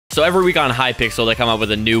So every week on Hypixel, they come up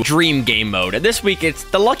with a new dream game mode. And this week, it's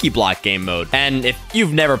the Lucky Block game mode. And if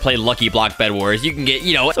you've never played Lucky Block Bedwars, you can get,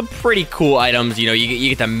 you know, some pretty cool items. You know, you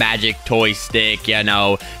get the magic toy stick, you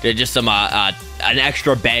know, just some, an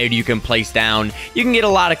extra bed you can place down. You can get a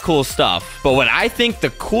lot of cool stuff. But what I think the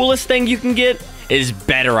coolest thing you can get is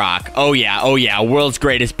Bedrock. Oh yeah, world's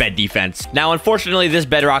greatest bed defense. Now, unfortunately, this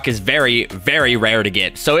Bedrock is very, very rare to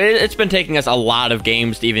get. So it's been taking us a lot of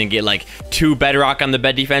games to even get like 2 Bedrock on the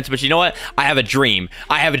bed defense. But you know what? I have a dream.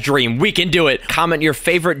 We can do it. Comment your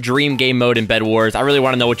favorite dream game mode in Bed Wars. I really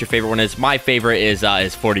want to know what your favorite one is. My favorite is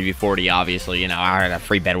 40v40, obviously. You know, I had a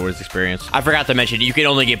free Bed Wars experience. I forgot to mention, you can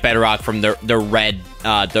only get Bedrock from the red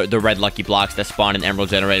lucky blocks that spawn in emerald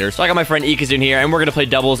generators. So I got my friend Ikazun here, and we're gonna play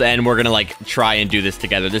doubles, and we're gonna like try and do this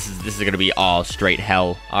together. This is gonna be all straight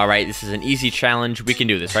hell. All right, this is an easy challenge. We can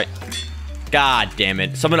do this, right? God damn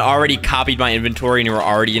it! Someone already copied my inventory, and we're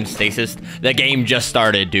already in stasis. The game just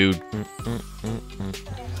started, dude.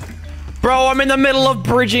 Bro, I'm in the middle of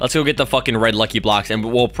bridging. Let's go get the fucking red lucky blocks, and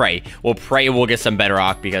we'll pray. We'll get some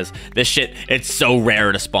Bedrock, because this shit, it's so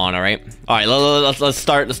rare to spawn, all right? All right, let's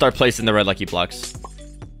start placing the red lucky blocks.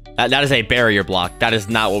 That is a barrier block. That is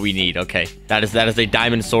not what we need. Okay. That is a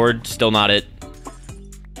diamond sword. Still not it.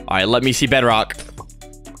 All right, let me see Bedrock.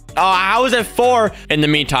 Oh, how is it 4? In the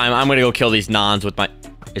meantime, I'm going to go kill these nons with my...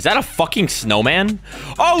 Is that a fucking snowman?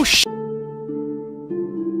 Oh, sh...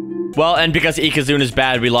 Well, and because Ikazun is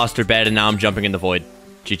bad, we lost her bed, and now I'm jumping in the void.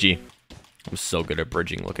 GG. I'm so good at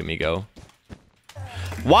bridging. Look at me go.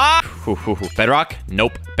 What? Bedrock?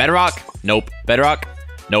 Nope. Bedrock? Nope. Bedrock?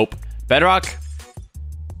 Nope. Bedrock?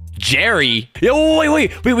 Jerry? Yo,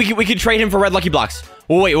 wait. We can trade him for red lucky blocks.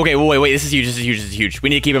 Wait. This is huge. We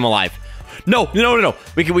need to keep him alive. No.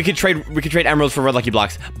 We can trade emeralds for red lucky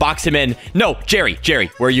blocks. Box him in. No, Jerry.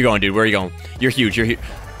 Where are you going, dude? Where are you going? You're huge.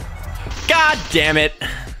 God damn it.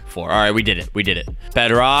 4. All right, we did it.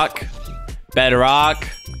 Bedrock.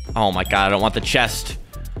 Oh my god, I don't want the chest.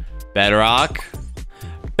 Bedrock.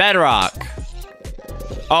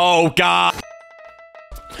 Oh god.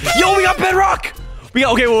 Yo, we got Bedrock.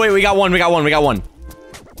 Okay, wait, we got one. All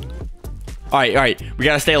right. We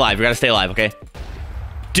gotta stay alive. Okay.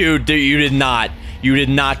 Dude, you did not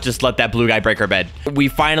just let that blue guy break our bed. We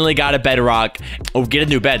finally got a Bedrock. Oh, get a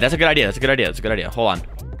new bed. That's a good idea. Hold on.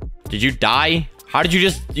 Did you die? How did you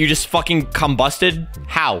just fucking combusted?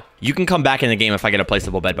 How? You can come back in the game if I get a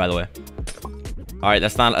placeable bed, by the way. All right,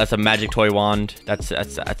 that's a magic toy wand. That's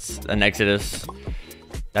an Exodus.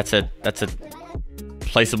 That's a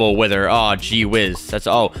placeable wither. Oh, gee whiz.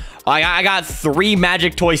 I got 3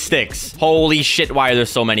 magic toy sticks. Holy shit, why are there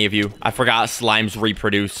so many of you? I forgot slimes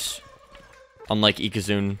reproduce. Unlike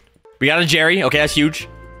Ikazun. We got a Jerry. Okay, that's huge.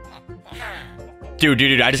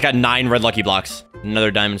 Dude, I just got 9 red lucky blocks.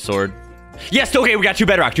 Another diamond sword. Yes, okay, we got 2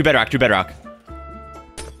 Bedrock.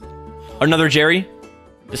 Another Jerry.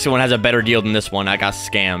 This one has a better deal than this one. I got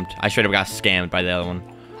scammed. I straight up got scammed by the other one.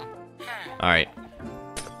 All right.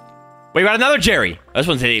 Wait, we got another Jerry. This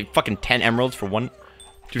one's a fucking 10 emeralds for 1.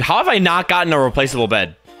 Dude, how have I not gotten a replaceable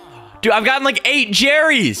bed? Dude, I've gotten like 8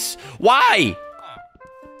 Jerrys. Why?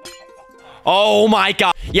 Oh my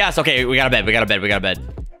god. Yes, okay, we got a bed.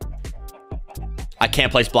 I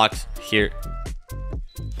can't place blocks here.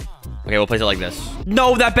 Okay, we'll place it like this.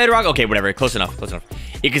 No, that Bedrock. Okay, whatever. Close enough.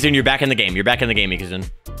 Ikazun, you're back in the game. Ikazun.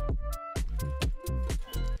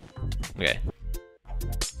 Okay.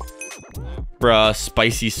 Bruh,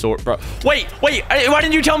 spicy sword, bruh. Wait, why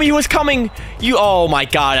didn't you tell me he was coming? Oh my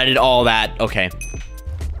god, I did all that. Okay.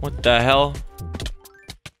 What the hell?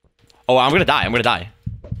 Oh, I'm gonna die.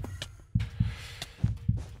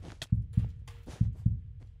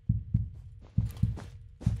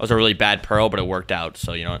 That was a really bad pearl, but it worked out,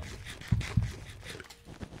 so you know what?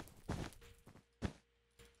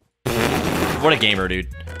 What a gamer, dude.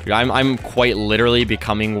 I'm quite literally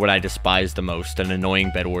becoming what I despise the most, an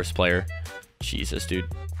annoying Bed Wars player. Jesus, dude.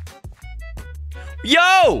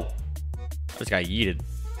 Yo! This guy yeeted.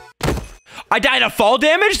 I died of fall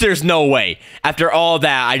damage? There's no way. After all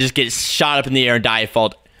that, I just get shot up in the air and die of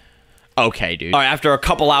fall. Okay, dude. All right, after a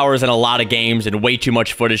couple hours and a lot of games and way too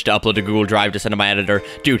much footage to upload to Google Drive to send to my editor,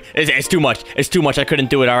 dude, it's too much. I couldn't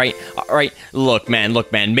do it, all right? Look, man,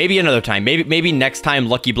 maybe another time. Maybe next time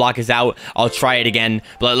Lucky Block is out, I'll try it again.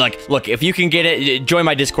 But, look, if you can get it, join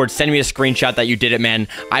my Discord, send me a screenshot that you did it, man.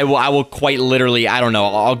 I will quite literally, I don't know,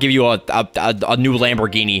 I'll give you a new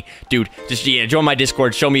Lamborghini. Dude, just, yeah, join my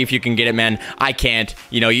Discord, show me if you can get it, man. I can't.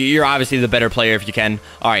 You know, you're obviously the better player if you can.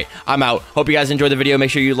 All right, I'm out. Hope you guys enjoyed the video.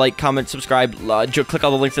 Make sure you like, comment, subscribe, click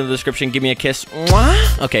all the links in the description, give me a kiss.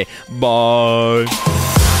 Mwah. Okay,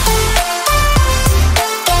 bye.